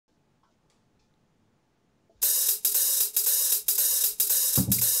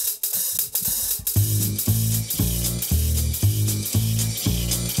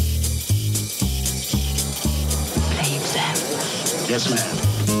Yes, ma'am.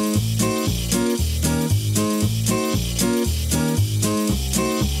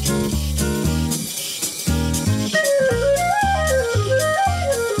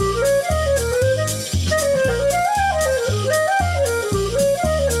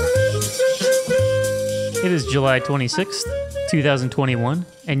 It is July 26th, 2021,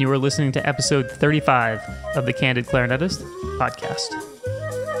 and you are listening to episode 35 of the Candid Clarinetist podcast.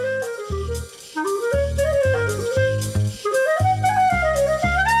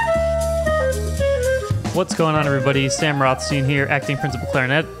 What's going on, everybody? Sam Rothstein here, acting principal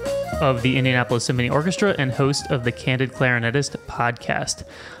clarinet of the Indianapolis Symphony Orchestra and host of the Candid Clarinetist podcast.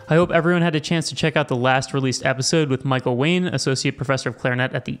 I hope everyone had a chance to check out the last released episode with Michael Wayne, Associate Professor of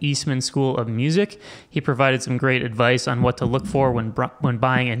Clarinet at the Eastman School of Music. He provided some great advice on what to look for when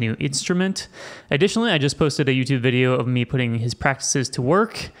buying a new instrument. Additionally, I just posted a YouTube video of me putting his practices to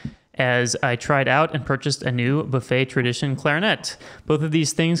work as I tried out and purchased a new Buffet Tradition clarinet. Both of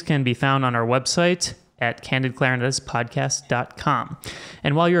these things can be found on our website at candidclarinetistpodcast.com.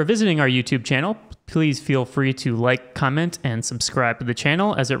 And while you're visiting our YouTube channel, please feel free to like, comment, and subscribe to the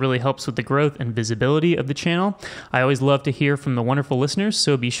channel, as it really helps with the growth and visibility of the channel. I always love to hear from the wonderful listeners,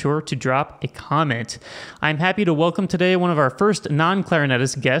 so be sure to drop a comment. I'm happy to welcome today one of our first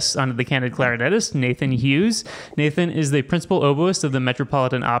non-clarinetist guests onto the Candid Clarinetist, Nathan Hughes. Nathan is the principal oboist of the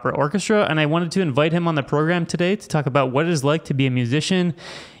Metropolitan Opera Orchestra, and I wanted to invite him on the program today to talk about what it is like to be a musician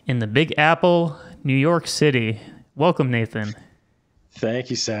in the Big Apple, New York City. Welcome, Nathan. Thank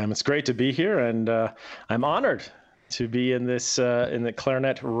you, Sam. It's great to be here, and I'm honored to be in this in the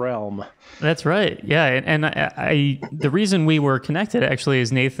clarinet realm. That's right. Yeah, and I the reason we were connected actually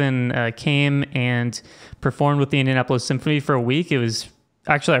is Nathan came and performed with the Indianapolis Symphony for a week. It was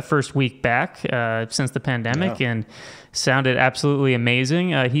actually our first week back since the pandemic, and sounded absolutely amazing.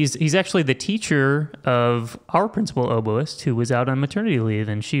 He's actually the teacher of our principal oboist, who was out on maternity leave,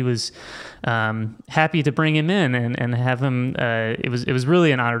 and she was happy to bring him in and have him. It was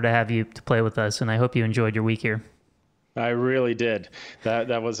really an honor to have you to play with us, and I hope you enjoyed your week here. I really did.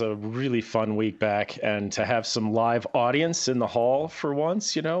 That was a really fun week back, and to have some live audience in the hall for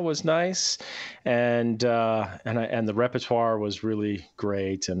once, was nice, and the repertoire was really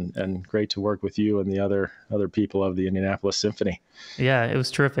great, and great to work with you and the other people of the Indianapolis Symphony. Yeah, it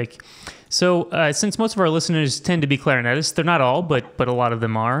was terrific. So since most of our listeners tend to be clarinetists, they're not all, but a lot of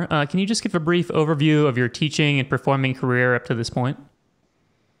them are. Can you just give a brief overview of your teaching and performing career up to this point?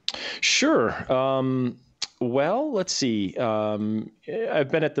 Sure. Well, let's see. I've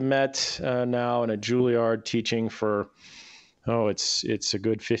been at the Met now and at Juilliard teaching for, it's a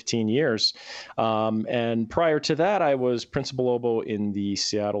good 15 years. And prior to that, I was principal oboe in the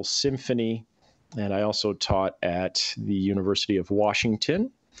Seattle Symphony, and I also taught at the University of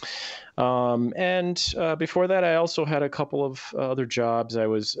Washington. Before that, I also had a couple of other jobs. I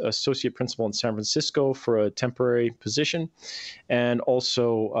was associate principal in San Francisco for a temporary position, and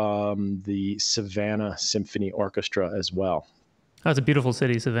also the Savannah Symphony Orchestra as well. Oh, it's a beautiful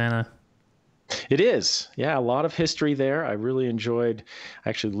city, Savannah. It is. Yeah, a lot of history there. I really enjoyed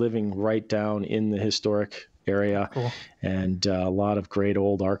actually living right down in the historic area. Cool. And a lot of great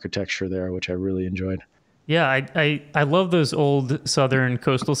old architecture there, which I really enjoyed. Yeah, I love those old southern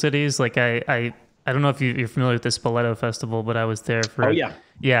coastal cities. Like I don't know if you're familiar with the Spoleto Festival, but I was there for I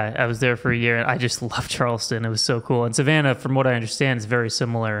was there for a year, and I just loved Charleston. It was so cool. And Savannah, from what I understand, is very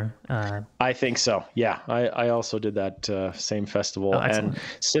similar. I think so. Yeah, I also did that same festival. And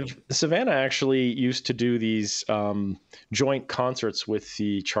Savannah actually used to do these joint concerts with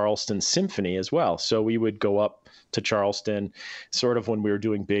the Charleston Symphony as well. So we would go up to Charleston, sort of when we were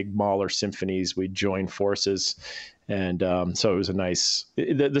doing big Mahler symphonies, we'd join forces. And so it was a nice,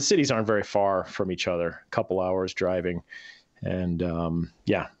 the cities aren't very far from each other, a couple hours driving. And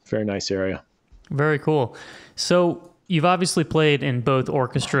very nice area. Very cool. So you've obviously played in both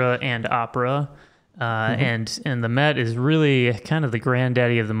orchestra and opera, and the Met is really kind of the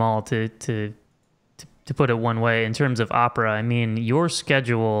granddaddy of them all, to put it one way. In terms of opera, I mean, your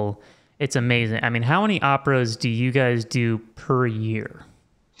schedule, it's amazing. I mean, how many operas do you guys do per year?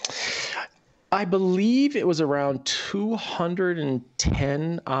 I believe it was around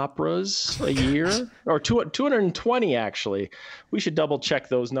 210 operas a year, or 220 actually. We should double check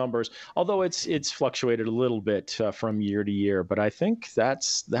those numbers, although it's fluctuated a little bit from year to year. But I think that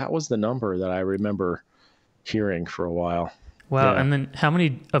was the number that I remember hearing for a while. Wow! Yeah. And then how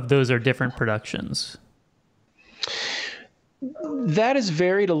many of those are different productions? That has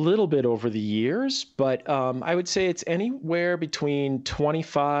varied a little bit over the years, but I would say it's anywhere between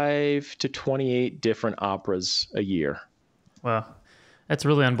 25 to 28 different operas a year. Wow. That's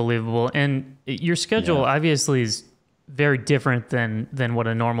really unbelievable. And your schedule obviously is very different than what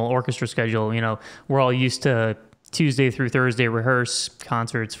a normal orchestra schedule. We're all used to Tuesday through Thursday rehearse,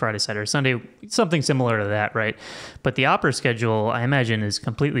 concerts Friday, Saturday, Sunday, something similar to that, right? But the opera schedule, I imagine, is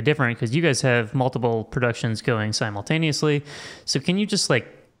completely different because you guys have multiple productions going simultaneously. So can you just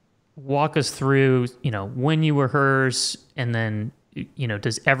walk us through, when you rehearse, and then,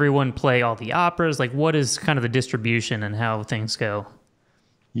 does everyone play all the operas? What is kind of the distribution and how things go?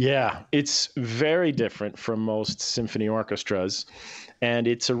 Yeah, it's very different from most symphony orchestras, and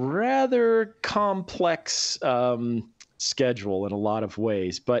it's a rather complex schedule in a lot of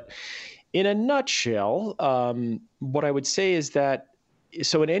ways. But in a nutshell, what I would say is that,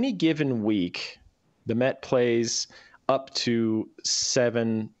 so in any given week, the Met plays up to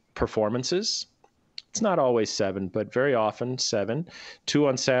 7 performances. It's not always 7, but very often 7. 2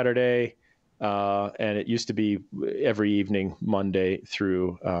 on Saturday, and it used to be every evening, Monday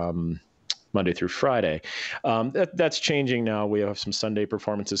through Friday. That's changing now. We have some Sunday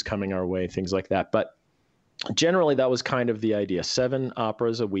performances coming our way, things like that. But generally, that was kind of the idea: 7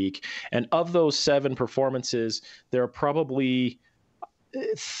 operas a week. And of those 7 performances, there are probably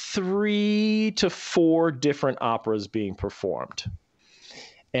 3 to 4 different operas being performed.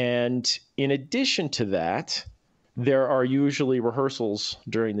 And in addition to that, there are usually rehearsals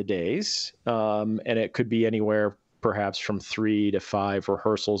during the days, and it could be anywhere perhaps from 3 to 5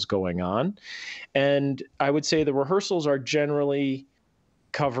 rehearsals going on. And I would say the rehearsals are generally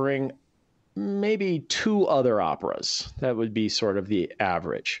covering maybe 2 other operas. That would be sort of the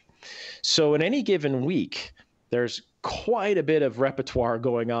average. So in any given week, there's quite a bit of repertoire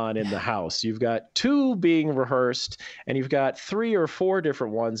going on in the house. You've got 2 being rehearsed, and you've got 3 or 4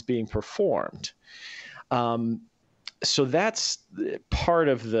 different ones being performed. So that's part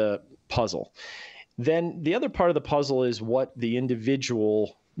of the puzzle. Then the other part of the puzzle is what the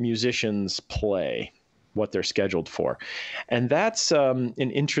individual musicians play, what they're scheduled for. And that's an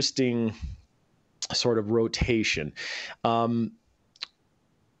interesting sort of rotation.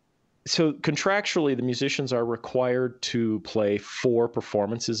 So contractually, the musicians are required to play 4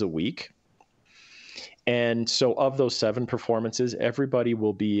 performances a week. And so of those 7 performances, everybody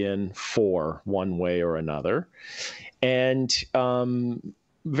will be in 4 one way or another. And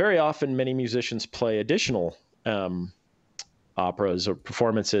very often, many musicians play additional operas or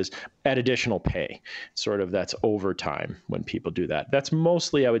performances at additional pay. Sort of that's overtime when people do that. That's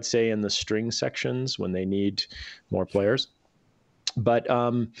mostly, I would say, in the string sections when they need more players. But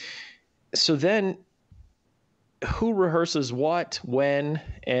so then who rehearses what, when,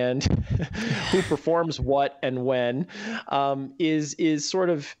 and who performs what and when is sort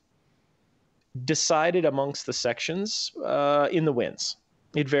of decided amongst the sections in the winds.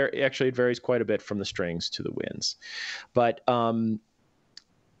 It varies quite a bit from the strings to the winds. But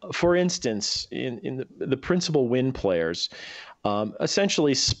for instance, in the principal wind players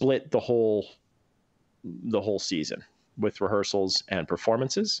essentially split the whole season with rehearsals and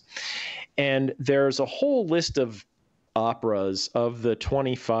performances. And there's a whole list of operas of the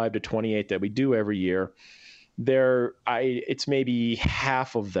 25 to 28 that we do every year. It's maybe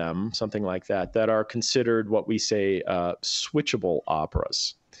half of them, something like that, that are considered what we say switchable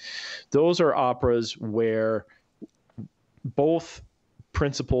operas. Those are operas where both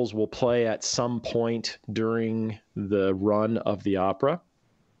principals will play at some point during the run of the opera.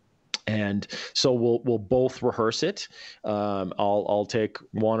 And so we'll both rehearse it. I'll take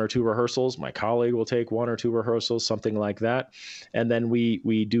 1 or 2 rehearsals. My colleague will take 1 or 2 rehearsals, something like that. And then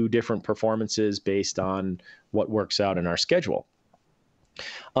we do different performances based on what works out in our schedule.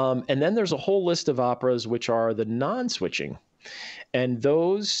 And then there's a whole list of operas which are the non-switching. And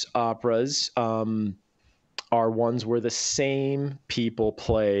those operas are ones where the same people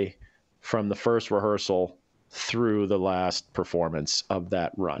play from the first rehearsal through the last performance of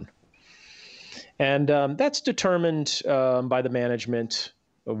that run. And that's determined by the management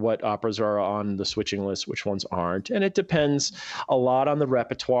of what operas are on the switching list, which ones aren't. And it depends a lot on the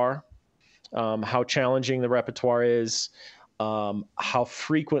repertoire, how challenging the repertoire is, how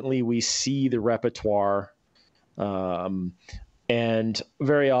frequently we see the repertoire, and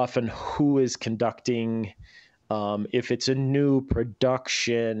very often who is conducting, if it's a new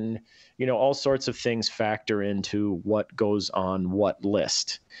production, all sorts of things factor into what goes on what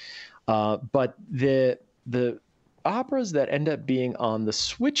list. But the operas that end up being on the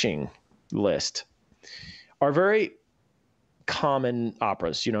switching list are very common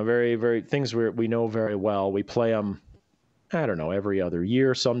operas, very, very things we know very well. We play them, I don't know, every other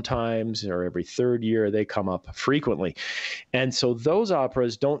year sometimes, or every third year. They come up frequently. And so those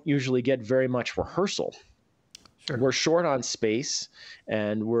operas don't usually get very much rehearsal. Sure. We're short on space,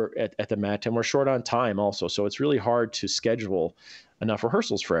 and we're at the Met, and we're short on time also. So it's really hard to schedule enough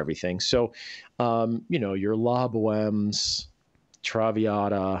rehearsals for everything. So, your La Bohemes,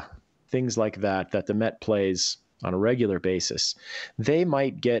 Traviata, things like that the Met plays on a regular basis, they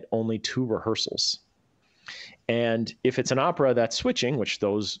might get only 2 rehearsals. And if it's an opera that's switching, which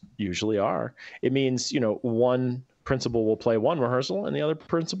those usually are, it means, one principal will play one rehearsal and the other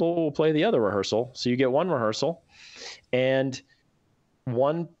principal will play the other rehearsal. So you get one rehearsal, and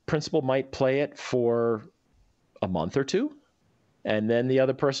one principal might play it for a month or 2, and then the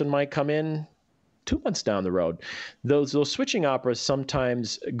other person might come in 2 months down the road. Those switching operas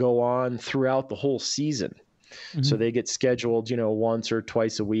sometimes go on throughout the whole season. Mm-hmm. So they get scheduled, once or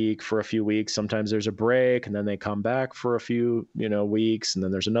twice a week for a few weeks. Sometimes there's a break, and then they come back for a few, weeks, and then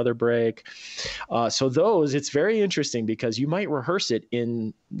there's another break. So those, it's very interesting because you might rehearse it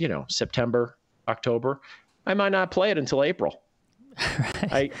in, September, October. I might not play it until April.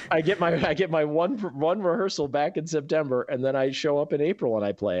 Right. I get my one rehearsal back in September, and then I show up in April and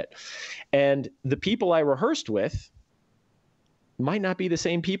I play it. And the people I rehearsed with might not be the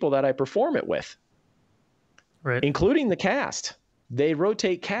same people that I perform it with. Right. Including the cast. They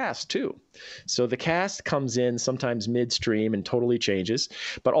rotate cast too. So the cast comes in sometimes midstream and totally changes,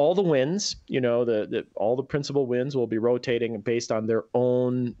 but all the winds, all the principal winds will be rotating based on their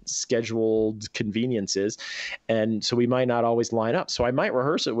own scheduled conveniences. And so we might not always line up. So I might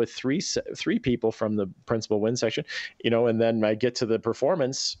rehearse it with three people from the principal wind section, and then I get to the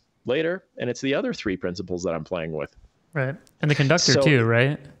performance later and it's the other 3 principals that I'm playing with. Right. And the conductor too,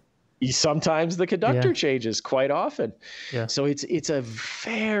 right? Sometimes the conductor changes quite often. Yeah. So it's a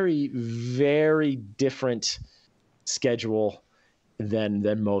very, very different schedule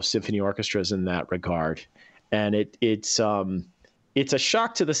than most symphony orchestras in that regard. And it's a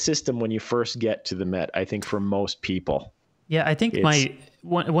shock to the system when you first get to the Met, I think, for most people. Yeah, I think my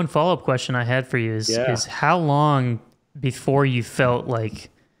one follow-up question I had for you is how long before you felt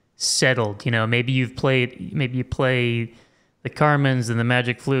like settled? Maybe you play the Carmens and the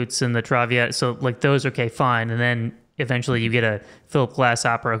Magic Flutes and the Traviata. So like those, okay, fine. And then eventually you get a Philip Glass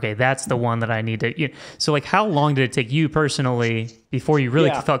opera. Okay, that's the one that I need to. So like how long did it take you personally before you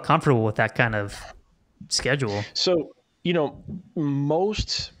really felt comfortable with that kind of schedule? So,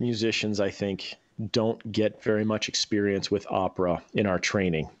 most musicians, I think, don't get very much experience with opera in our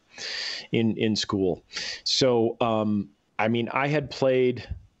training in school. So, I had played,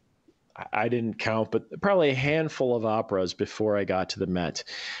 I didn't count, but probably a handful of operas before I got to the Met.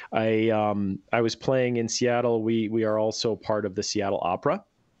 I was playing in Seattle. We are also part of the Seattle Opera.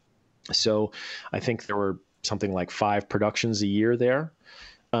 So I think there were something like 5 productions a year there.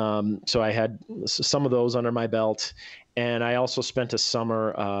 So I had some of those under my belt. And I also spent a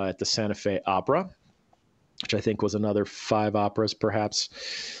summer at the Santa Fe Opera, which I think was another 5 operas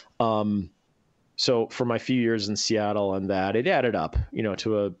perhaps. So for my few years in Seattle and that, it added up,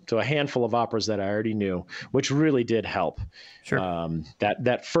 to a handful of operas that I already knew, which really did help. Sure.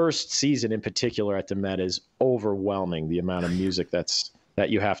 That first season in particular at the Met is overwhelming, the amount of music that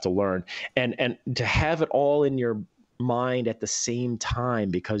you have to learn, and to have it all in your mind at the same time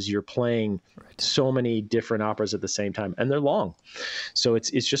because you're playing so many different operas at the same time, and they're long. So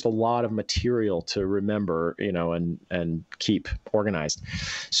it's just a lot of material to remember, and keep organized.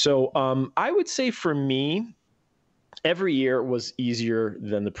 So I would say for me, every year was easier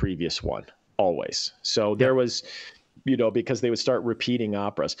than the previous one, always. So there was, because they would start repeating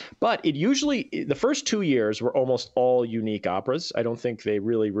operas. But the first 2 years were almost all unique operas. I don't think they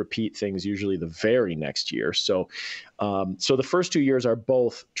really repeat things usually the very next year. So the first 2 years are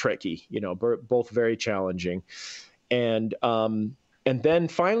both tricky, both very challenging. And then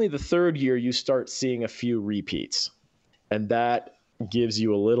finally the third year, you start seeing a few repeats. And that gives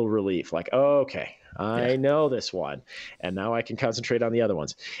you a little relief, like, oh, okay, I know this one, and now I can concentrate on the other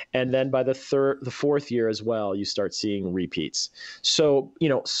ones. And then by the 4th year as well, you start seeing repeats. So,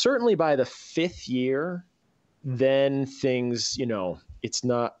 certainly by the 5th year, then things, it's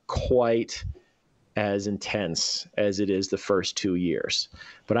not quite as intense as it is the first 2 years.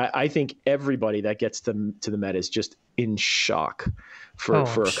 But I think everybody that gets to the Met is just in shock for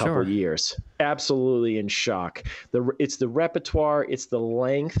a couple of years. Absolutely in shock. It's the repertoire, it's the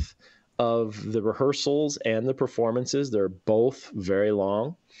length of the rehearsals and the performances. They're both very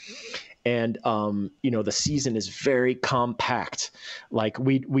long. And, the season is very compact. Like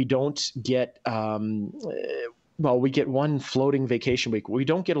we don't get, we get one floating vacation week. We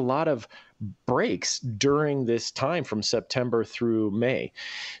don't get a lot of breaks during this time from September through May.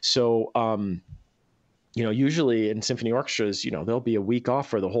 So, usually in symphony orchestras, there'll be a week off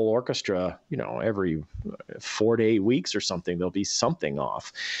for the whole orchestra, every 4 to 8 weeks or something, there'll be something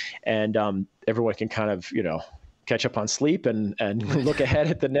off. And everyone can kind of, catch up on sleep and look ahead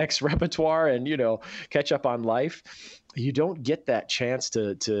at the next repertoire and, catch up on life. You don't get that chance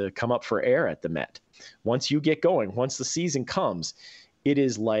to come up for air at the Met. Once you get going, once the season comes, it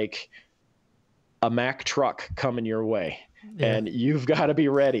is like a Mack truck coming your way. Yeah. And you've got to be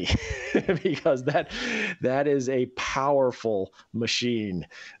ready because that is a powerful machine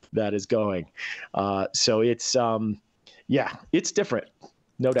that is going. So it's it's different,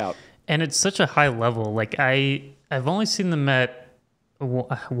 no doubt. And it's such a high level. Like I've only seen the Met, I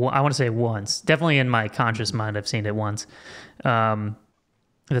want to say once. Definitely in my conscious mind, I've seen it once.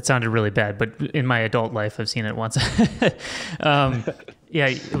 That sounded really bad, but in my adult life, I've seen it once. Yeah,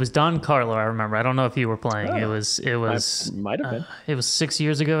 it was Don Carlo. I remember. I don't know if you were playing. Oh, it was might have been. It was 6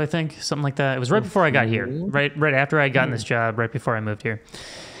 years ago, I think, something like that. It was right before I got here, right after I got in this job, right before I moved here,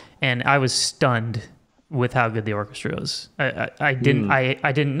 and I was stunned with how good the orchestra was. I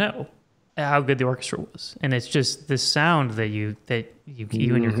didn't know how good the orchestra was, and it's just the sound that you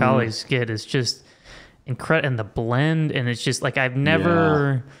and your colleagues get is just incredible, and the blend, and it's just like I've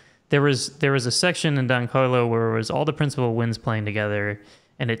never. Yeah. There was a section in Don Carlo where it was all the principal winds playing together,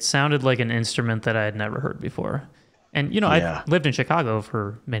 and it sounded like an instrument that I had never heard before. And I've lived in Chicago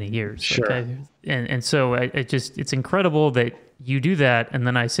for many years. Sure. And so it's incredible that you do that, and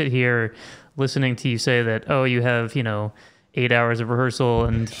then I sit here listening to you say that, oh, you have 8 hours of rehearsal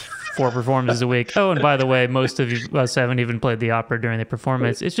and 4 performances a week. Oh, and by the way, most of us haven't even played the opera during the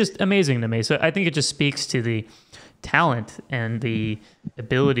performance. It's just amazing to me. So I think it just speaks to the talent and the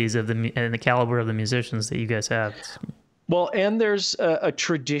abilities and the caliber of the musicians that you guys have. Well, and there's a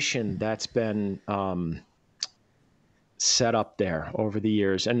tradition that's been set up there over the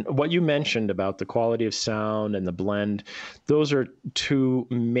years. And what you mentioned about the quality of sound and the blend, those are 2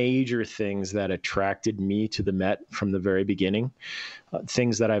 major things that attracted me to the Met from the very beginning.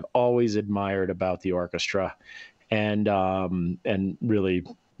 Things that I've always admired about the orchestra and really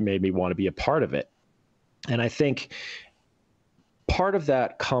made me want to be a part of it. And I think part of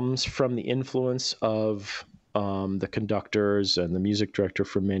that comes from the influence of the conductors and the music director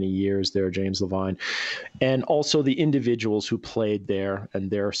for many years there, James Levine, and also the individuals who played there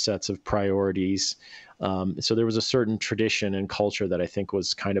and their sets of priorities. So there was a certain tradition and culture that I think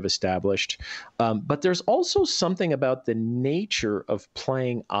was kind of established. But there's also something about the nature of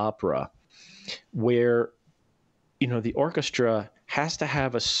playing opera where, the orchestra has to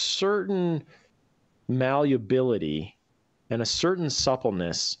have a certain malleability and a certain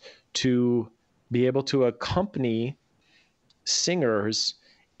suppleness to be able to accompany singers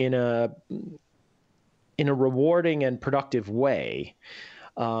in a rewarding and productive way,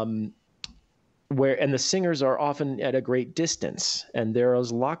 and the singers are often at a great distance, and there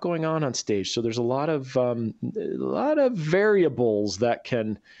is a lot going on stage. So there's a lot of variables that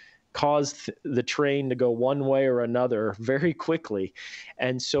can cause the train to go one way or another very quickly.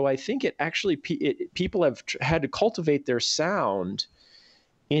 And so I think it actually, people have had to cultivate their sound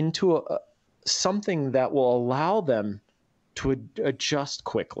into something that will allow them to adjust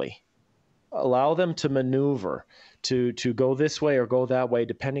quickly, allow them to maneuver, to go this way or go that way,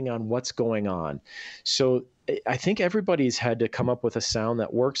 depending on what's going on. So I think everybody's had to come up with a sound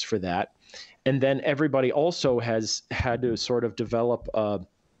that works for that. And then everybody also has had to sort of develop a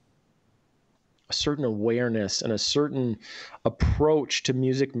certain awareness and a certain approach to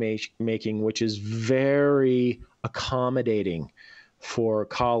music making, which is very accommodating for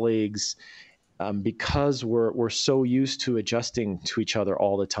colleagues, because we're so used to adjusting to each other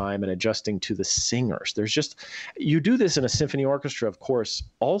all the time and adjusting to the singers. You do this in a symphony orchestra, of course,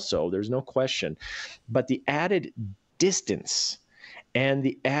 also, there's no question, but the added distance and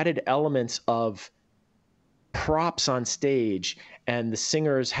the added elements of props on stage and the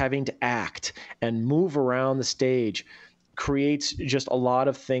singers having to act and move around the stage creates just a lot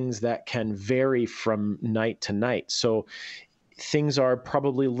of things that can vary from night to night. So things are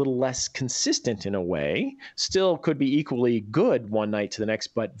probably a little less consistent in a way, still could be equally good one night to the next,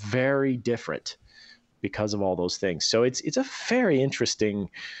 but very different because of all those things. So it's a very interesting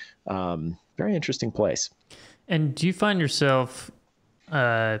place. And do you find yourself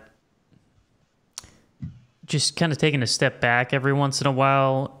just kind of taking a step back every once in a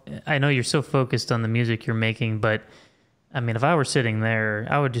while? I know you're so focused on the music you're making, but I mean, if I were sitting there,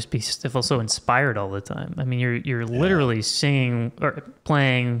 I would just feel so inspired all the time. I mean, you're literally singing or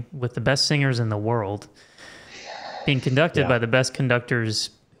playing with the best singers in the world, being conducted by the best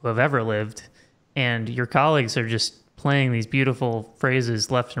conductors who have ever lived, and your colleagues are just playing these beautiful phrases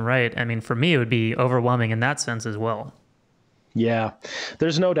left and right. I mean, for me, it would be overwhelming in that sense as well. Yeah,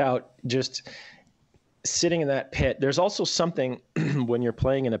 there's no doubt. Just sitting in that pit. There's also something when you're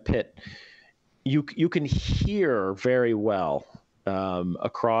playing in a pit, you can hear very well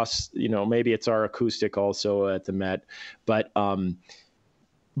across. Maybe it's our acoustic also at the Met, but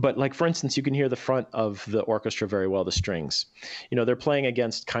like, for instance, you can hear the front of the orchestra very well, the strings. They're playing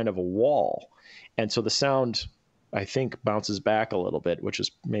against kind of a wall, and so the sound, I think, bounces back a little bit, which is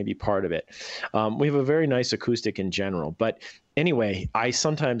maybe part of it. We have a very nice acoustic in general. But anyway, I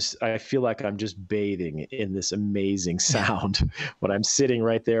feel like I'm just bathing in this amazing sound when I'm sitting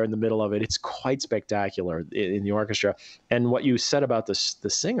right there in the middle of it. It's quite spectacular in the orchestra. And what you said about the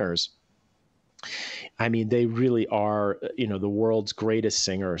singers, I mean, they really are, the world's greatest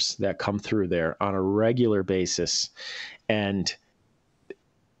singers that come through there on a regular basis. And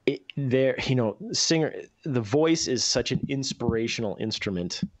the voice is such an inspirational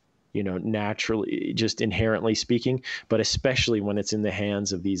instrument, naturally, just inherently speaking, but especially when it's in the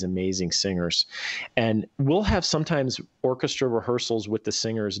hands of these amazing singers. And we'll have sometimes orchestra rehearsals with the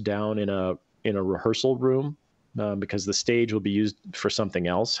singers down in a rehearsal room, because the stage will be used for something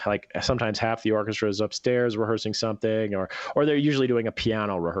else. Like sometimes half the orchestra is upstairs rehearsing something, or they're usually doing a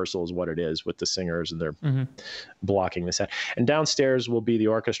piano rehearsal is what it is with the singers, and they're blocking the set. And downstairs will be the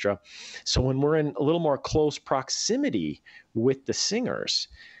orchestra. So when we're in a little more close proximity with the singers,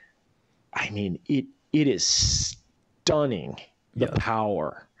 I mean, it is stunning, the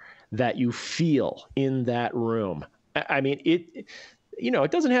power that you feel in that room. I mean, it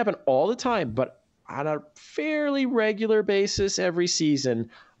doesn't happen all the time, but on a fairly regular basis every season,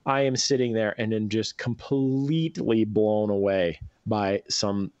 I am sitting there and am just completely blown away by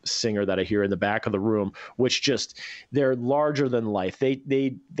some singer that I hear in the back of the room, which they're larger than life.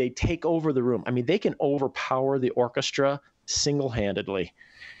 They take over the room. I mean, they can overpower the orchestra single-handedly.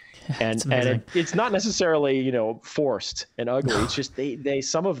 And it's not necessarily, forced and ugly. It's just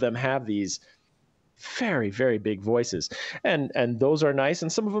some of them have these very, very big voices, and those are nice,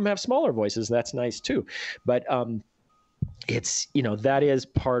 and some of them have smaller voices. That's nice too. But it's that is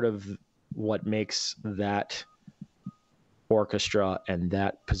part of what makes that orchestra and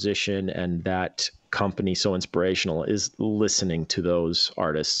that position and that company so inspirational, is listening to those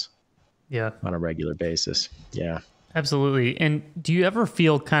artists on a regular basis. Absolutely. And do you ever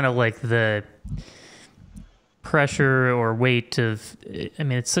feel kind of like the pressure or weight of, I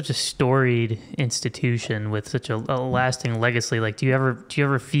mean, it's such a storied institution with such a lasting legacy. Like, do you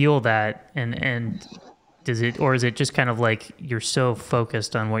ever feel that, and does it, or is it just kind of like you're so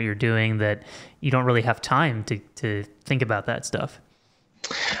focused on what you're doing that you don't really have time to think about that stuff?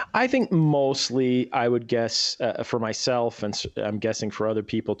 I think mostly, I would guess, for myself, and I'm guessing for other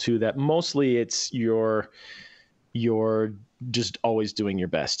people too, that mostly it's you're just always doing your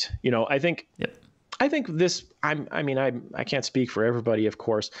best. I think I think this, I can't speak for everybody, of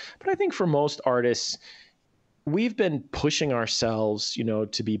course, but I think for most artists, we've been pushing ourselves,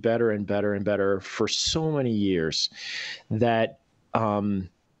 to be better and better and better for so many years that I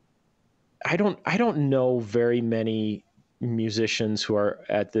don't know very many musicians who are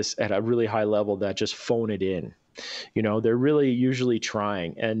at a really high level that just phone it in. They're really usually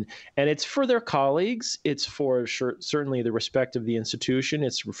trying, and it's for their colleagues. It's for certainly the respect of the institution.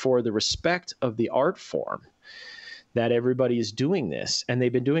 It's for the respect of the art form that everybody is doing this, and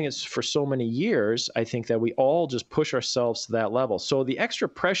they've been doing it for so many years. I think that we all just push ourselves to that level. So the extra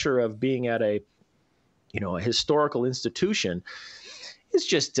pressure of being at a historical institution is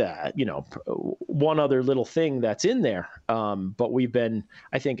just, one other little thing that's in there. But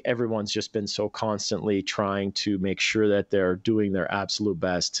I think everyone's just been so constantly trying to make sure that they're doing their absolute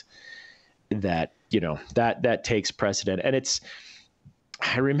best that, that takes precedent. And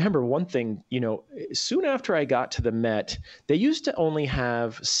I remember one thing, soon after I got to the Met, they used to only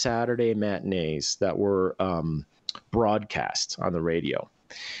have Saturday matinees that were broadcast on the radio.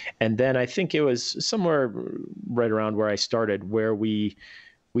 And then I think it was somewhere right around where I started, where we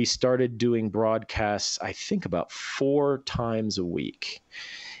started doing broadcasts, I think about 4 times a week.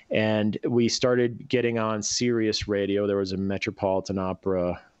 And we started getting on Sirius Radio. There was a Metropolitan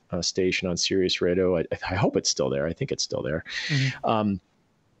Opera station on Sirius Radio. I hope it's still there. I think it's still there. Mm-hmm.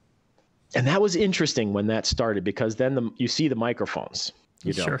 And that was interesting when that started, because then you see the microphones.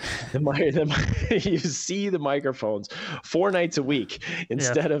 Sure. You see the microphones 4 nights a week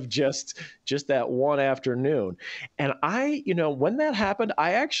instead of just that one afternoon. And when that happened,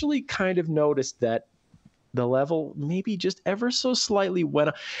 I actually kind of noticed that the level maybe just ever so slightly went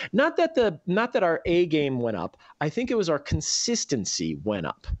up. Not that our A game went up. I think it was our consistency went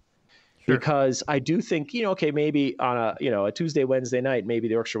up. Sure. because I do think, okay, maybe on a Tuesday, Wednesday night, maybe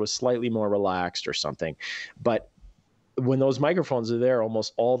the orchestra was slightly more relaxed or something. But when those microphones are there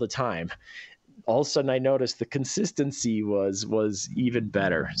almost all the time, all of a sudden I noticed the consistency was even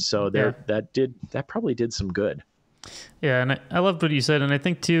better. So that probably did some good. Yeah, and I loved what you said, and I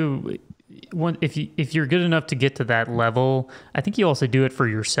think too, if you're good enough to get to that level, I think you also do it for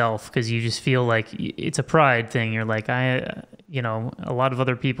yourself, because you just feel like it's a pride thing. You're like, a lot of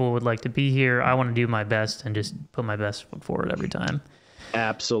other people would like to be here. I want to do my best and just put my best foot forward every time.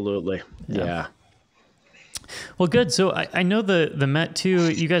 Absolutely, yeah. Well, good. So I know the Met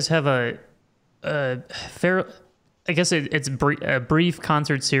too. You guys have a fair, I guess it's a brief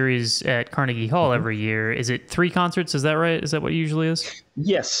concert series at Carnegie Hall every year. Is it 3 concerts? Is that right? Is that what it usually is?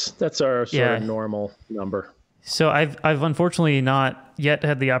 Yes, that's our sort of normal number. So I've unfortunately not yet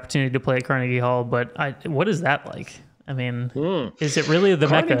had the opportunity to play at Carnegie Hall, but what is that like? I mean, is it really the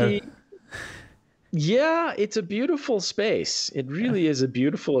Mecca? Yeah, it's a beautiful space. It really is a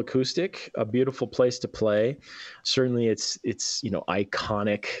beautiful acoustic, a beautiful place to play. Certainly it's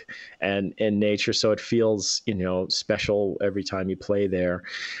iconic and in nature, so it feels, special every time you play there.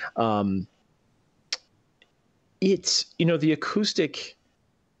 It's, the acoustic,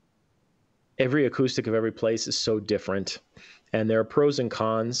 every acoustic of every place is so different, and there are pros and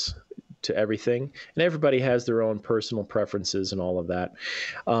cons to everything, and everybody has their own personal preferences and all of that.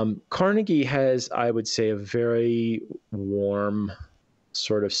 Carnegie has, I would say, a very warm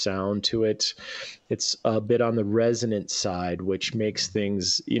sort of sound to it. It's a bit on the resonant side, which makes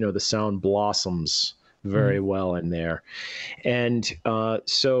things, the sound blossoms very well in there. And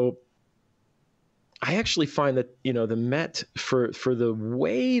so I actually find that, the Met, for the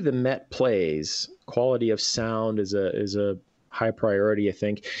way the Met plays, quality of sound is a high priority, I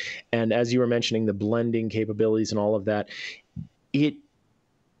think. And as you were mentioning, the blending capabilities and all of that, it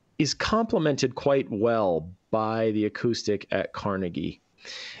is complemented quite well by the acoustic at Carnegie.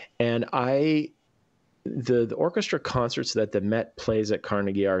 And the orchestra concerts that the Met plays at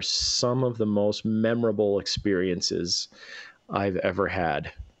Carnegie are some of the most memorable experiences I've ever had.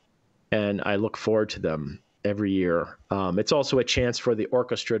 And I look forward to them every year. It's also a chance for the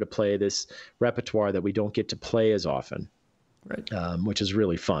orchestra to play this repertoire that we don't get to play as often. Right. Which is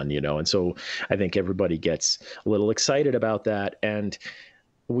really fun, and so I think everybody gets a little excited about that. And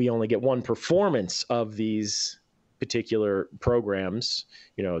we only get one performance of these particular programs,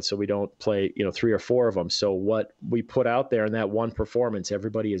 so we don't play, 3 or 4 of them. So what we put out there in that one performance,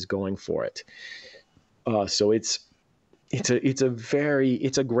 everybody is going for it. So it's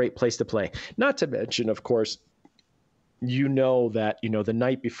a great place to play. Not to mention, of course, that, the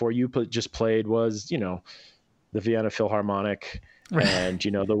night before you just played was, the Vienna Philharmonic, and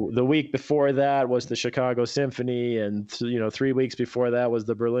the week before that was the Chicago Symphony, and 3 weeks before that was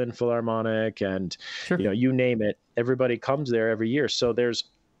the Berlin Philharmonic, and you name it, everybody comes there every year. So there's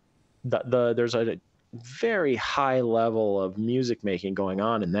a very high level of music making going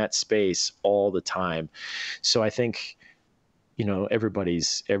on in that space all the time. So I think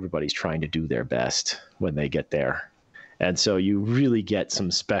everybody's trying to do their best when they get there. And so you really get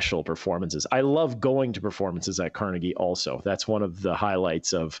some special performances. I love going to performances at Carnegie also. That's one of the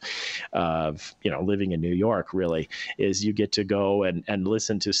highlights of living in New York, really, is you get to go and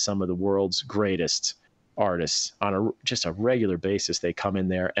listen to some of the world's greatest artists on just a regular basis. They come in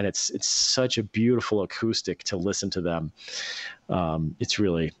there, and it's such a beautiful acoustic to listen to them. It's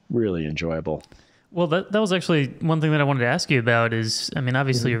really, really enjoyable. Well, that was actually one thing that I wanted to ask you about is,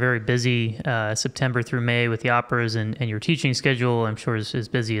 obviously you're very busy September through May with the operas, and your teaching schedule, I'm sure, is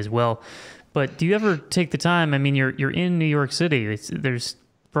busy as well. But do you ever take the time? You're in New York City. There's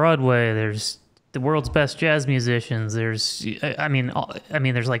Broadway. There's the world's best jazz musicians. There's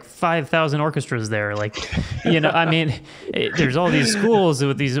like 5,000 orchestras there. There's all these schools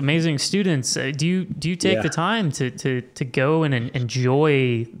with these amazing students. Do you take the time to go and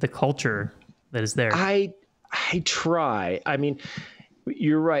enjoy the culture that is there? I try.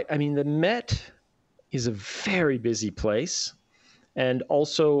 You're right. The Met is a very busy place. And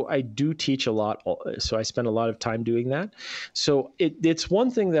also I do teach a lot. So I spend a lot of time doing that. So it's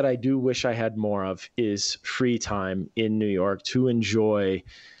one thing that I do wish I had more of is free time in New York to enjoy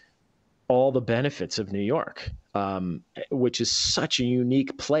all the benefits of New York, which is such a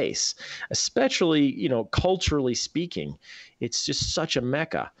unique place, especially, culturally speaking. It's just such a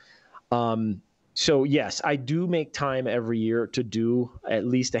mecca. So yes, I do make time every year to do at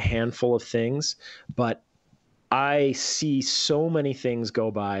least a handful of things, but I see so many things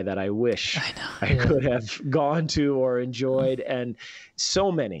go by that I wish I could have gone to or enjoyed, and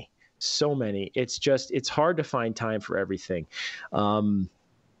so many. It's hard to find time for everything.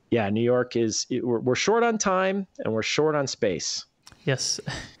 yeah, New York we're short on time and we're short on space. Yes.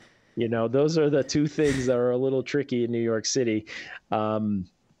 Those are the two things that are a little tricky in New York City.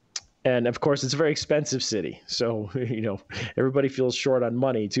 And of course, it's a very expensive city. So, everybody feels short on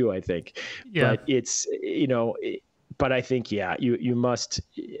money too, I think. Yeah. But but I think, yeah, you must,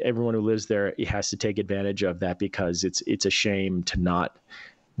 everyone who lives there has to take advantage of that, because it's a shame to not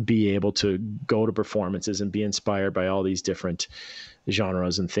be able to go to performances and be inspired by all these different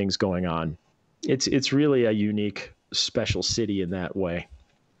genres and things going on. It's really a unique, special city in that way.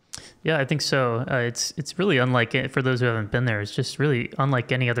 Yeah, I think so. It's really unlike it for those who haven't been there. It's just really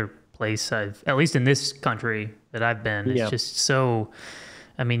unlike any other place at least in this country that I've been. It's just so,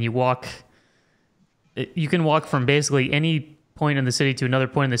 I mean, you can walk from basically any point in the city to another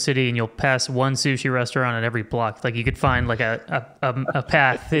point in the city, and you'll pass one sushi restaurant at every block. Like you could find like a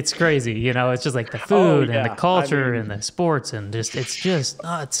path. It's crazy, It's just like the food and the culture and the sports and it's just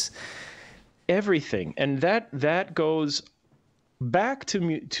nuts. Everything, and that goes back to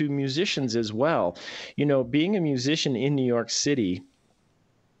musicians as well. Being a musician in New York City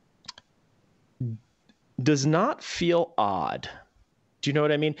does not feel odd. Do you know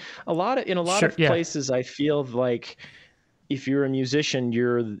what I mean? In a lot of places, I feel like if you're a musician,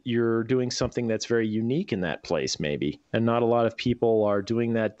 you're doing something that's very unique in that place, maybe, and not a lot of people are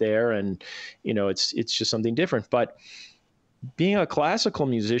doing that there, and it's just something different. But being a classical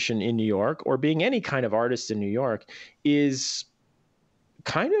musician in New York, or being any kind of artist in New York, is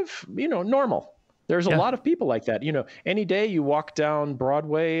kind of normal. There's a lot of people like that. Any day you walk down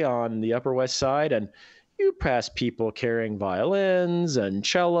Broadway on the Upper West Side, and you pass people carrying violins and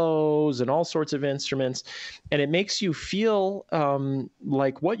cellos and all sorts of instruments, and it makes you feel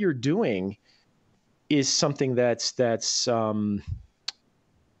like what you're doing is something that's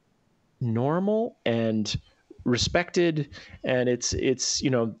normal and respected. And it's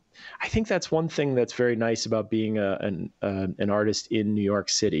I think that's one thing that's very nice about being an artist in New York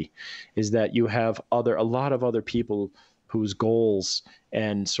City, is that you have a lot of other people whose goals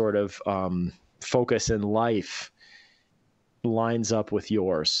and sort of focus in life lines up with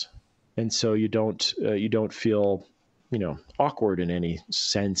yours, and so you don't feel awkward in any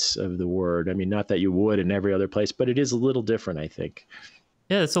sense of the word. I mean, not that you would in every other place, but it is a little different, I think.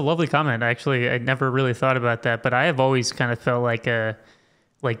 Yeah, it's a lovely comment. Actually, I never really thought about that, but I have always kind of felt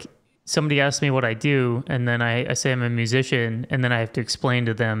like somebody asks me what I do, and then I say I'm a musician, and then I have to explain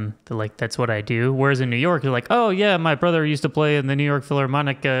to them that that's what I do. Whereas in New York, they're like, oh yeah, my brother used to play in the New York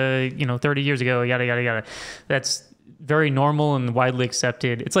Philharmonic, 30 years ago, yada, yada, yada. That's very normal and widely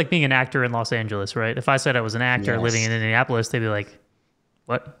accepted. It's like being an actor in Los Angeles, right? If I said I was an actor living in Indianapolis, they'd be like,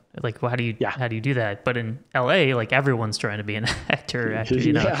 what? Like, well, how do you do that? But in LA, like everyone's trying to be an actor,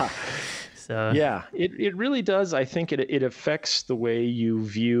 Yeah. So yeah, it really does. I think it affects the way you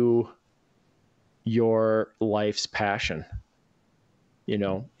view your life's passion.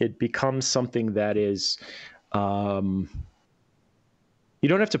 It becomes something that is, you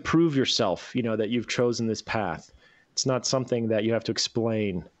don't have to prove yourself, that you've chosen this path. It's not something that you have to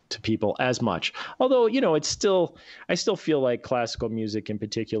explain to people as much. Although, I still feel like classical music in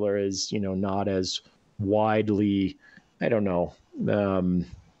particular is, not as widely, I don't know,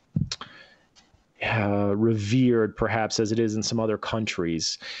 revered perhaps as it is in some other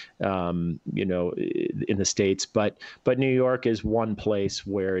countries, in the States, but New York is one place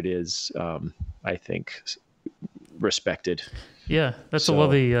where it is, I think, respected. Yeah, that's a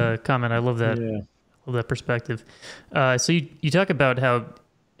lovely comment. I love that. Yeah. I love that perspective. So you talk about how,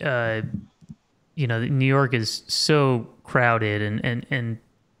 New York is so crowded, and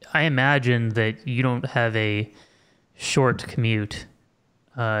I imagine that you don't have a short commute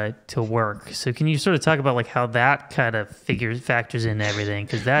to work. So can you sort of talk about like how that kind of factors into everything?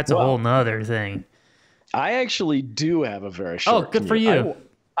 Because that's a whole nother thing. I actually do have a very short good commute.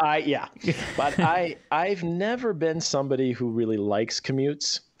 for you. But I've never been somebody who really likes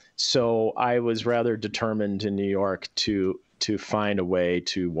commutes. So I was rather determined in New York to find a way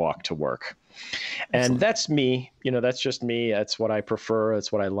to walk to work. And that's me, that's just me. That's what I prefer.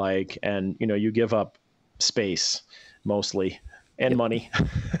 That's what I like. And, you give up space mostly and money,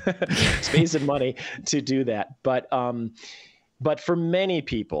 space and money to do that. But for many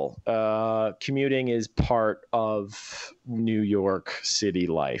people, commuting is part of New York City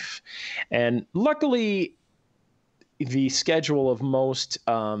life. And luckily, the schedule of most,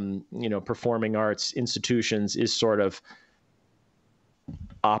 performing arts institutions is sort of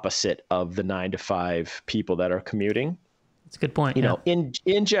opposite of the 9 to 5 people that are commuting. That's a good point. You know,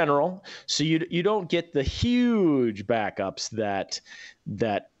 in general, so you don't get the huge backups that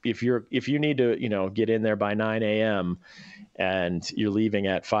if you need to, you know, get in there by 9 a.m. and you're leaving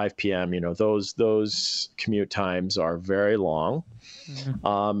at 5 p.m., you know, those commute times are very long.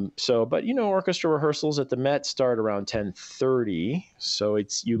 But you know, orchestra rehearsals at the Met start around 10:30, so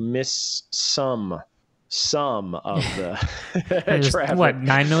you miss some of the traffic. What,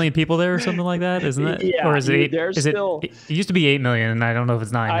 9 million people there or something like that, isn't it? Yeah, or is it? It used to be 8 million, and I don't know if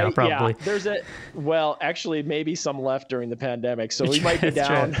it's 9 now. Probably. Yeah, actually, maybe some left during the pandemic, so we might be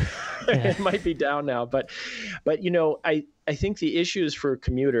down. It might be down now, but you know, I think the issues for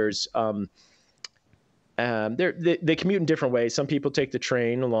commuters. They commute in different ways. Some people take the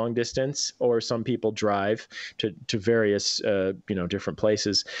train a long distance, or some people drive to various different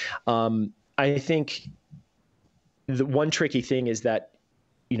places. I think the one tricky thing is that,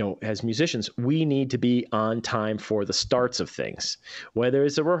 you know, as musicians, we need to be on time for the starts of things. Whether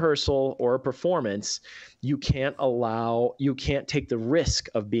it's a rehearsal or a performance, you can't take the risk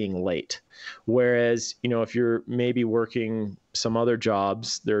of being late. Whereas, you know, if you're maybe working some other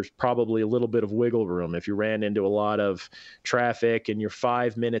jobs, there's probably a little bit of wiggle room. If you ran into a lot of traffic and you're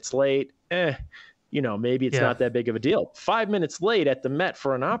 5 minutes late, you know, maybe it's not that big of a deal. 5 minutes late at the Met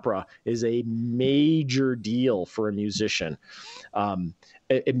for an opera is a major deal for a musician. A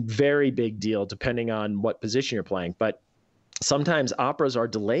very big deal depending on what position you're playing. But sometimes operas are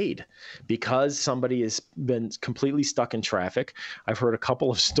delayed because somebody has been completely stuck in traffic. I've heard a couple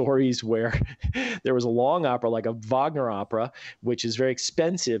of stories where there was a long opera, like a Wagner opera, which is very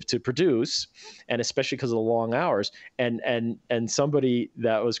expensive to produce, and especially because of the long hours. And somebody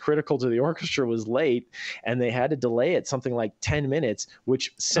that was critical to the orchestra was late, and they had to delay it something like 10 minutes,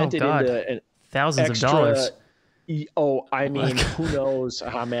 which sent it into thousands of dollars. Oh, I mean, who knows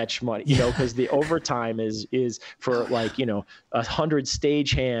how much money, you know, because the overtime is for, like, you know, 100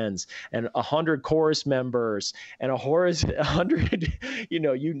 stagehands and 100 chorus members and 100, you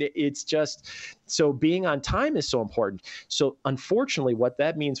know, it's just, so being on time is so important. So unfortunately, what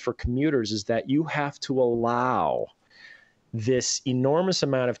that means for commuters is that you have to allow this enormous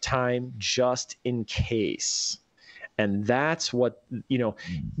amount of time just in case. And that's what, you know,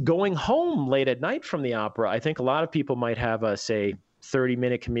 going home late at night from the opera, I think a lot of people might have a, say,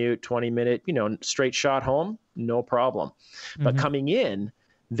 30-minute commute, 20-minute, you know, straight shot home, no problem. But coming in,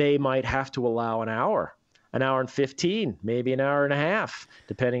 they might have to allow an hour and 15, maybe an hour and a half,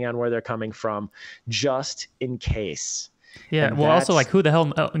 depending on where they're coming from, just in case. Yeah, and well, also, like, who the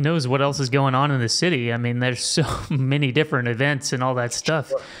hell knows what else is going on in the city? I mean, there's so many different events and all that stuff.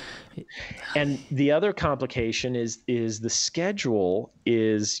 Sure. And the other complication is the schedule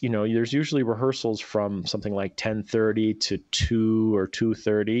is, you know, there's usually rehearsals from something like 10:30 to 2 or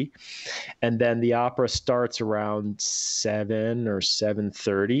 2:30. And then the opera starts around 7 or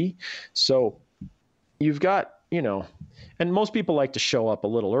 7:30. So you've got, you know, and most people like to show up a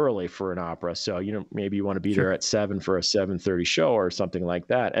little early for an opera. So, you know, maybe you want to be there at 7 for a 7:30 show or something like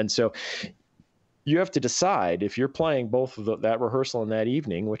that. And so you have to decide if you're playing both of that rehearsal and that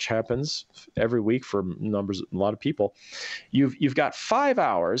evening, which happens every week for a lot of people. You've got 5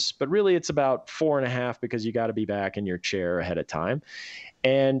 hours, but really it's about 4.5 because you got to be back in your chair ahead of time,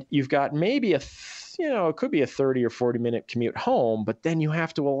 and you've got maybe it could be a 30 or 40-minute commute home, but then you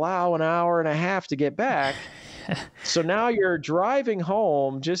have to allow an hour and a half to get back. So now you're driving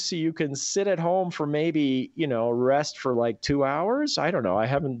home just so you can sit at home for maybe, you know, rest for like 2 hours. I don't know. I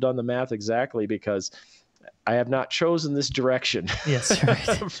haven't done the math exactly because I have not chosen this direction. Yes,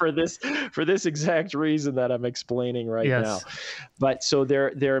 right. for this exact reason that I'm explaining right now. But so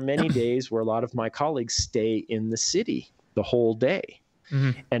there are many days where a lot of my colleagues stay in the city the whole day.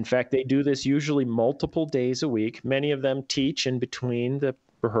 In fact, they do this usually multiple days a week. Many of them teach in between the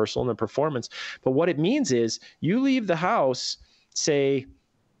rehearsal and the performance. But what it means is you leave the house, say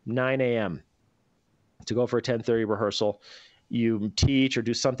 9 a.m. to go for a 10:30 rehearsal. You teach or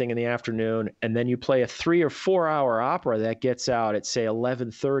do something in the afternoon, and then you play a 3 or 4 hour opera that gets out at, say,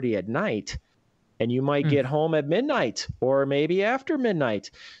 11:30 at night. And you might get home at midnight or maybe after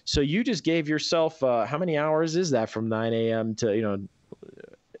midnight. So you just gave yourself, how many hours is that from 9 a.m. to, you know,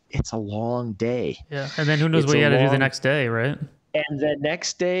 it's a long day. Yeah. And then who knows what you got to do the next day, right? And the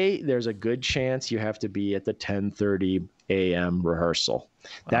next day, there's a good chance you have to be at the 10:30 a.m. rehearsal. Wow.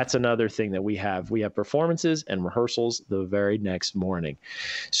 That's another thing that we have. We have performances and rehearsals the very next morning.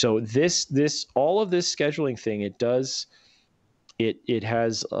 So all of this scheduling thing, it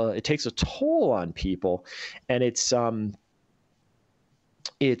takes a toll on people, and it's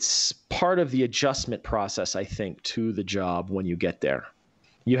part of the adjustment process, I think, to the job when you get there.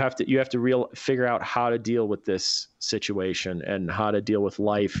 You have to figure out how to deal with this situation and how to deal with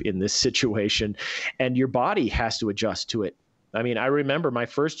life in this situation, and your body has to adjust to it. I mean, I remember my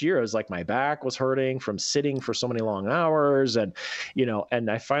first year, it was like my back was hurting from sitting for so many long hours. And,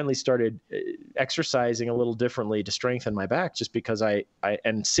 and I finally started exercising a little differently to strengthen my back, just because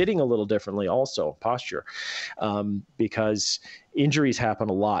and sitting a little differently also, posture, because injuries happen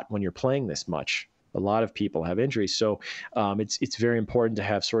a lot when you're playing this much. A lot of people have injuries. So it's very important to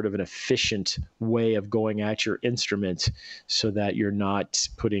have sort of an efficient way of going at your instrument so that you're not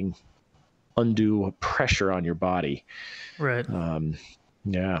putting undue pressure on your body. Right.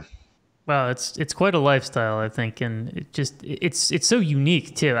 Yeah. Wow, it's quite a lifestyle, I think, and it's so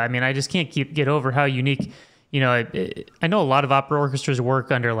unique too. I mean, I just can't get over how unique. I know a lot of opera orchestras work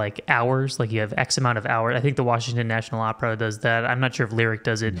under like hours, like you have X amount of hours. I think the Washington National Opera does that. I'm not sure if Lyric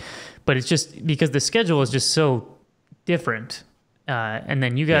does it, but it's just because the schedule is just so different. And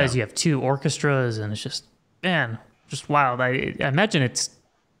then you guys, you have 2 orchestras, and it's just, man, just wild. I imagine it's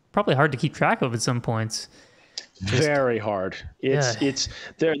probably hard to keep track of at some points. Very hard. There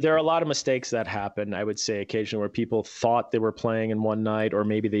are a lot of mistakes that happen, I would say, occasionally, where people thought they were playing in one night, or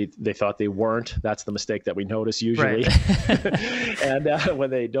maybe they thought they weren't. That's the mistake that we notice usually. Right. And when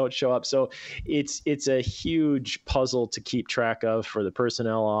they don't show up. So it's a huge puzzle to keep track of for the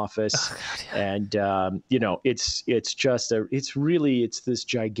personnel office. Oh, God, yeah. And it's this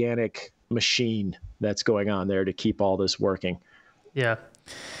gigantic machine that's going on there to keep all this working. Yeah.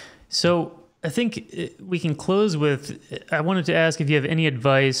 So I think we can close with, I wanted to ask if you have any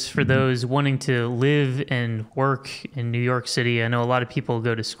advice for those wanting to live and work in New York City. I know a lot of people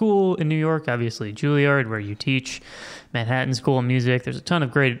go to school in New York, obviously Juilliard, where you teach, Manhattan School of Music. There's a ton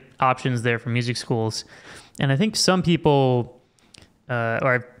of great options there for music schools. And I think some people,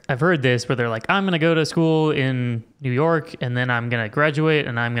 or I've heard this, where they're like, I'm going to go to school in New York, and then I'm going to graduate,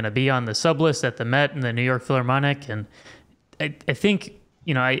 and I'm going to be on the sub list at the Met and the New York Philharmonic. And I think,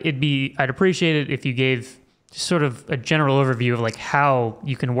 I'd appreciate it if you gave just sort of a general overview of like how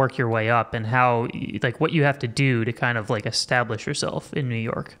you can work your way up and how, like, what you have to do to kind of like establish yourself in New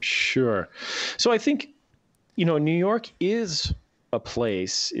York. Sure. So I think, New York is a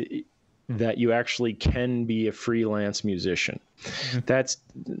place that you actually can be a freelance musician. Mm-hmm. That's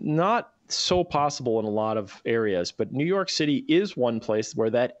not so possible in a lot of areas, but New York City is one place where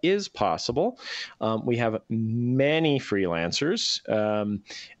that is possible. We have many freelancers,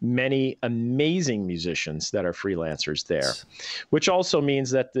 many amazing musicians that are freelancers there, which also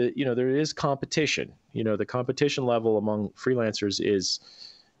means that there is competition. The competition level among freelancers is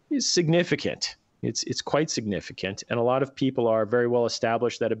significant. It's quite significant, and a lot of people are very well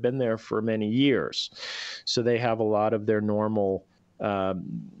established that have been there for many years, so they have a lot of their normal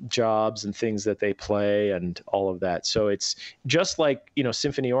jobs and things that they play and all of that. So it's just like,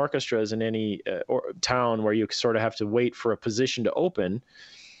 symphony orchestras in any town where you sort of have to wait for a position to open.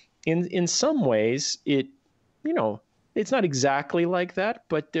 In some ways, it's not exactly like that,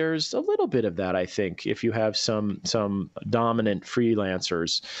 but there's a little bit of that, I think, if you have some dominant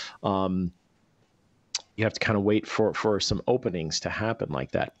freelancers. You have to kind of wait for some openings to happen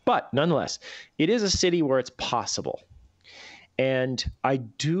like that. But nonetheless, it is a city where it's possible. And I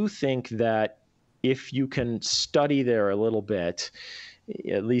do think that if you can study there a little bit,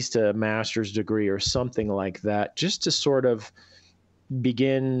 at least a master's degree or something like that, just to sort of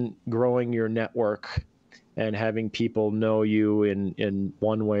begin growing your network and having people know you in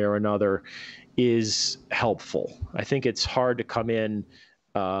one way or another, is helpful. I think it's hard to come in,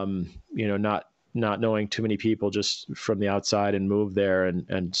 not knowing too many people just from the outside and move there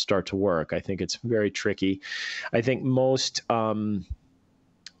and start to work. I think it's very tricky. I think most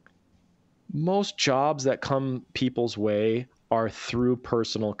jobs that come people's way are through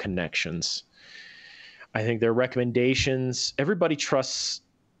personal connections. I think their recommendations, everybody trusts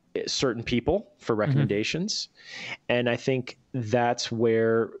certain people for recommendations. Mm-hmm. And I think that's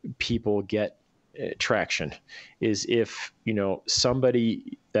where people get traction, is if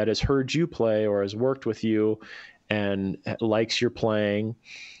somebody that has heard you play or has worked with you and likes your playing,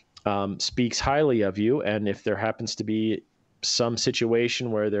 speaks highly of you, and if there happens to be some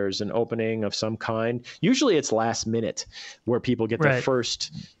situation where there's an opening of some kind, usually it's last minute where people get their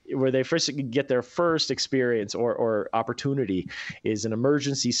first experience or opportunity, is an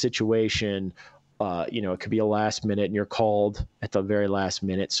emergency situation. It could be a last minute and you're called at the very last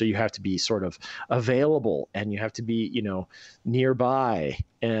minute. So you have to be sort of available and you have to be, nearby.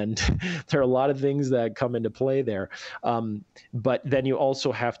 And there are a lot of things that come into play there. But then you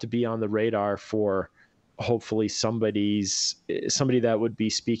also have to be on the radar for hopefully somebody that would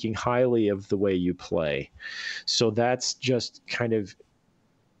be speaking highly of the way you play. So that's just kind of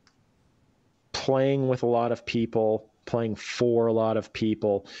playing with a lot of people, playing for a lot of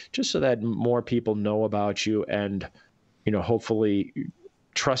people, just so that more people know about you and, hopefully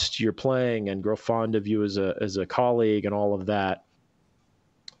trust your playing and grow fond of you as a colleague and all of that,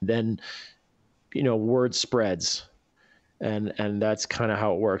 then, word spreads. And that's kind of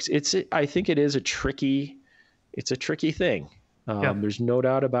how it works. I think it is a tricky thing. There's no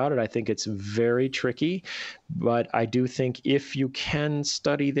doubt about it. I think it's very tricky, but I do think if you can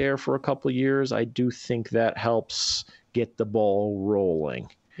study there for a couple of years, I do think that helps get the ball rolling.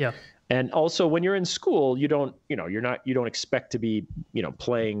 Yeah. And also when you're in school, you don't expect to be,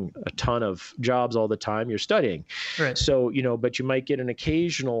 playing a ton of jobs all the time. You're studying. Right. So, but you might get an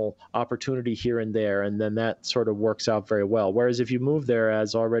occasional opportunity here and there, and then that sort of works out very well. Whereas if you move there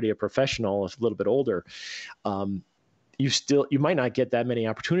as already a professional, a little bit older, you might not get that many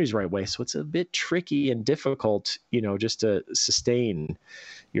opportunities right away. So it's a bit tricky and difficult, just to sustain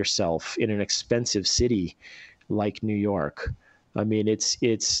yourself in an expensive city like New York. I mean,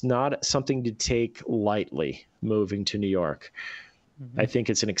 it's not something to take lightly, moving to New York. Mm-hmm. I think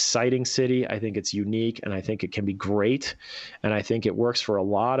it's an exciting city. I think it's unique, and I think it can be great. And I think it works for a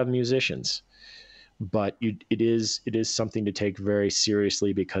lot of musicians. But it is something to take very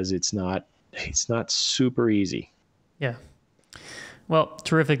seriously because it's not super easy. Yeah. Well,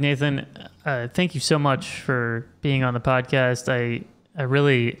 terrific, Nathan. Thank you so much for being on the podcast. I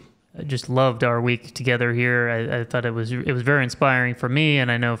really just loved our week together here. I thought it was very inspiring for me,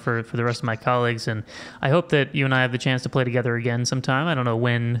 and I know for the rest of my colleagues. And I hope that you and I have the chance to play together again sometime. I don't know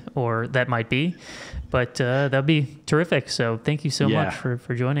when or that might be, but that'd be terrific. So thank you so much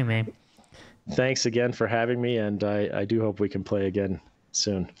for joining me. Thanks again for having me, and I do hope we can play again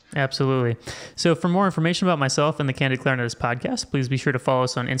soon. Absolutely. So for more information about myself and the Candid Clarinetist podcast, please be sure to follow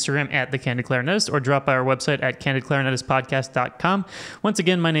us on Instagram at The Candid Clarinetist or drop by our website at candidclarinetistpodcast.com. Once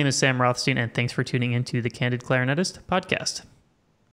again, my name is Sam Rothstein, and thanks for tuning into the Candid Clarinetist podcast.